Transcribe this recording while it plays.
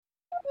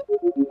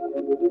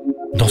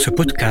Dans ce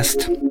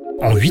podcast,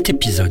 en 8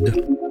 épisodes,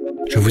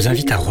 je vous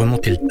invite à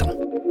remonter le temps,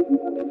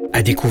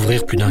 à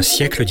découvrir plus d'un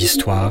siècle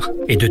d'histoire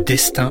et de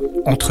destins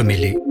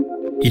entremêlés,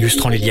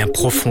 illustrant les liens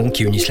profonds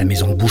qui unissent la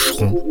maison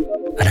Boucheron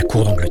à la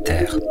cour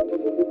d'Angleterre.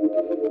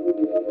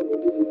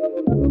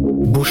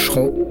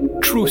 Boucheron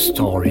True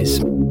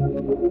Stories.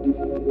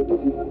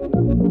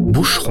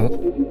 Boucheron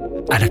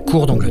à la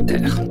cour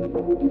d'Angleterre.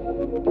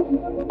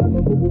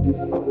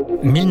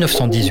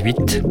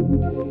 1918.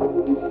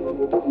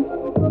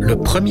 Le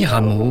premier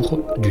amour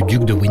du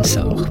duc de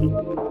Windsor.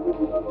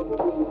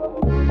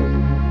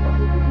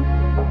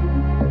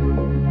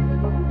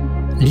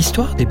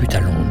 L'histoire débute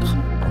à Londres,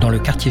 dans le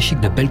quartier chic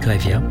de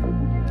Belgravia,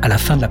 à la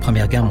fin de la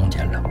Première Guerre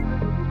mondiale.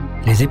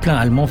 Les éplins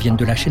allemands viennent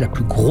de lâcher la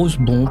plus grosse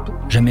bombe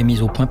jamais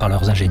mise au point par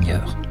leurs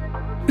ingénieurs.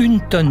 1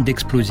 tonne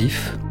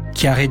d'explosifs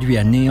qui a réduit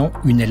à néant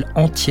une aile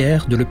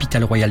entière de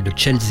l'hôpital royal de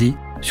Chelsea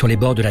sur les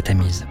bords de la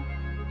Tamise.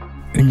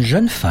 Une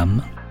jeune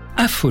femme,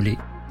 affolée,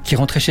 qui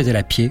rentrait chez elle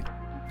à pied,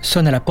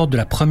 sonne à la porte de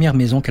la première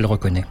maison qu'elle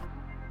reconnaît.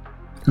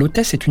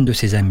 L'hôtesse est une de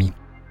ses amies.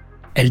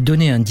 Elle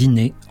donnait un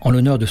dîner en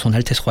l'honneur de son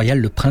Altesse royale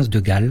le prince de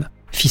Galles,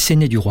 fils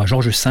aîné du roi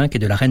George V et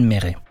de la reine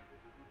Mary.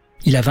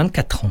 Il a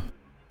 24 ans.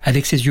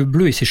 Avec ses yeux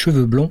bleus et ses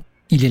cheveux blonds,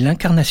 il est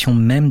l'incarnation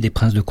même des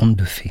princes de contes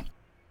de fées.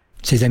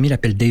 Ses amis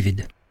l'appellent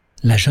David.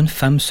 La jeune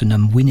femme se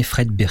nomme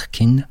Winifred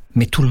Birkin,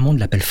 mais tout le monde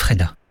l'appelle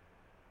Freda.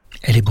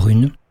 Elle est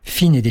brune,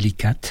 fine et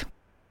délicate,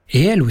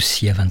 et elle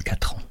aussi a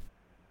 24 ans.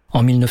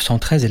 En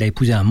 1913, elle a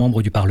épousé un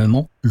membre du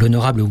Parlement,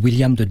 l'honorable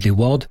William Dudley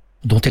Ward,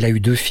 dont elle a eu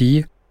 2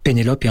 filles,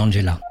 Pénélope et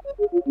Angela.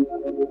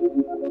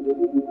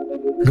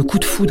 Le coup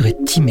de foudre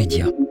est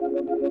immédiat.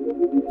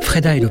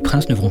 Freda et le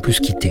prince ne vont plus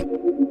se quitter.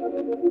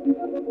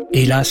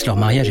 Hélas, leur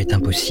mariage est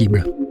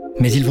impossible,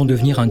 mais ils vont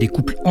devenir un des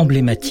couples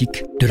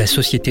emblématiques de la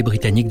société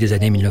britannique des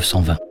années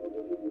 1920.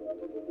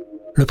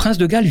 Le prince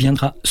de Galles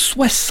viendra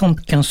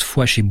 75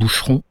 fois chez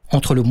Boucheron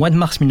entre le mois de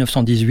mars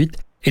 1918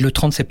 et le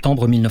 30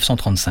 septembre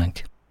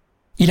 1935.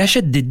 Il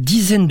achète des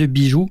dizaines de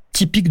bijoux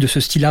typiques de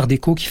ce style art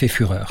déco qui fait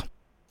fureur.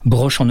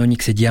 Broches en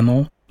onyx et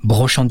diamants,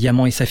 broches en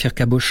diamants et saphirs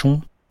cabochons,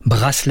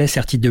 bracelets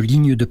sertis de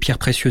lignes de pierres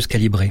précieuses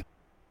calibrées.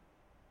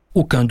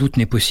 Aucun doute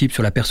n'est possible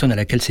sur la personne à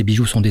laquelle ces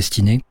bijoux sont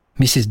destinés.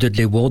 Mrs.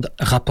 Dudley Ward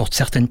rapporte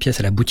certaines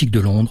pièces à la boutique de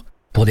Londres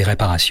pour des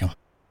réparations.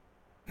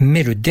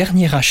 Mais le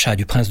dernier achat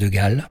du prince de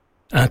Galles,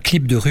 un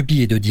clip de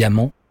rubis et de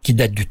diamants qui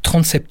date du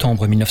 30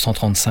 septembre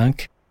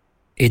 1935,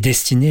 est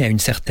destiné à une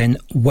certaine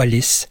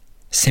Wallis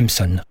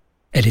Simpson.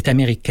 Elle est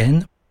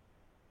américaine,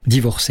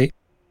 divorcée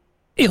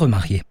et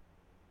remariée.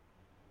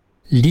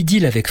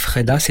 L'idylle avec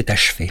Freda s'est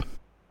achevée.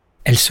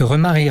 Elle se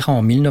remariera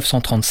en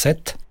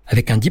 1937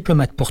 avec un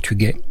diplomate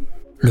portugais,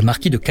 le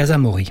marquis de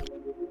Casamori.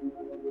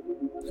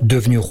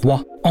 Devenu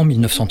roi en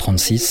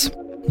 1936,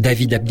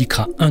 David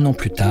abdiquera 1 an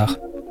plus tard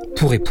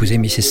pour épouser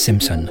Mrs.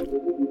 Simpson.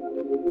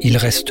 Ils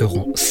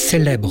resteront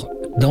célèbres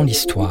dans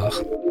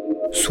l'histoire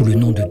sous le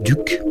nom de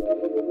duc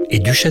et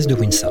duchesse de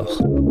Windsor.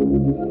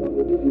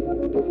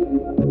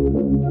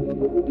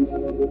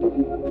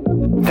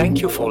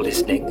 Thank you for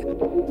listening.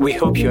 We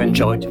hope you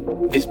enjoyed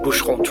this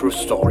Boucheron True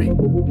Story.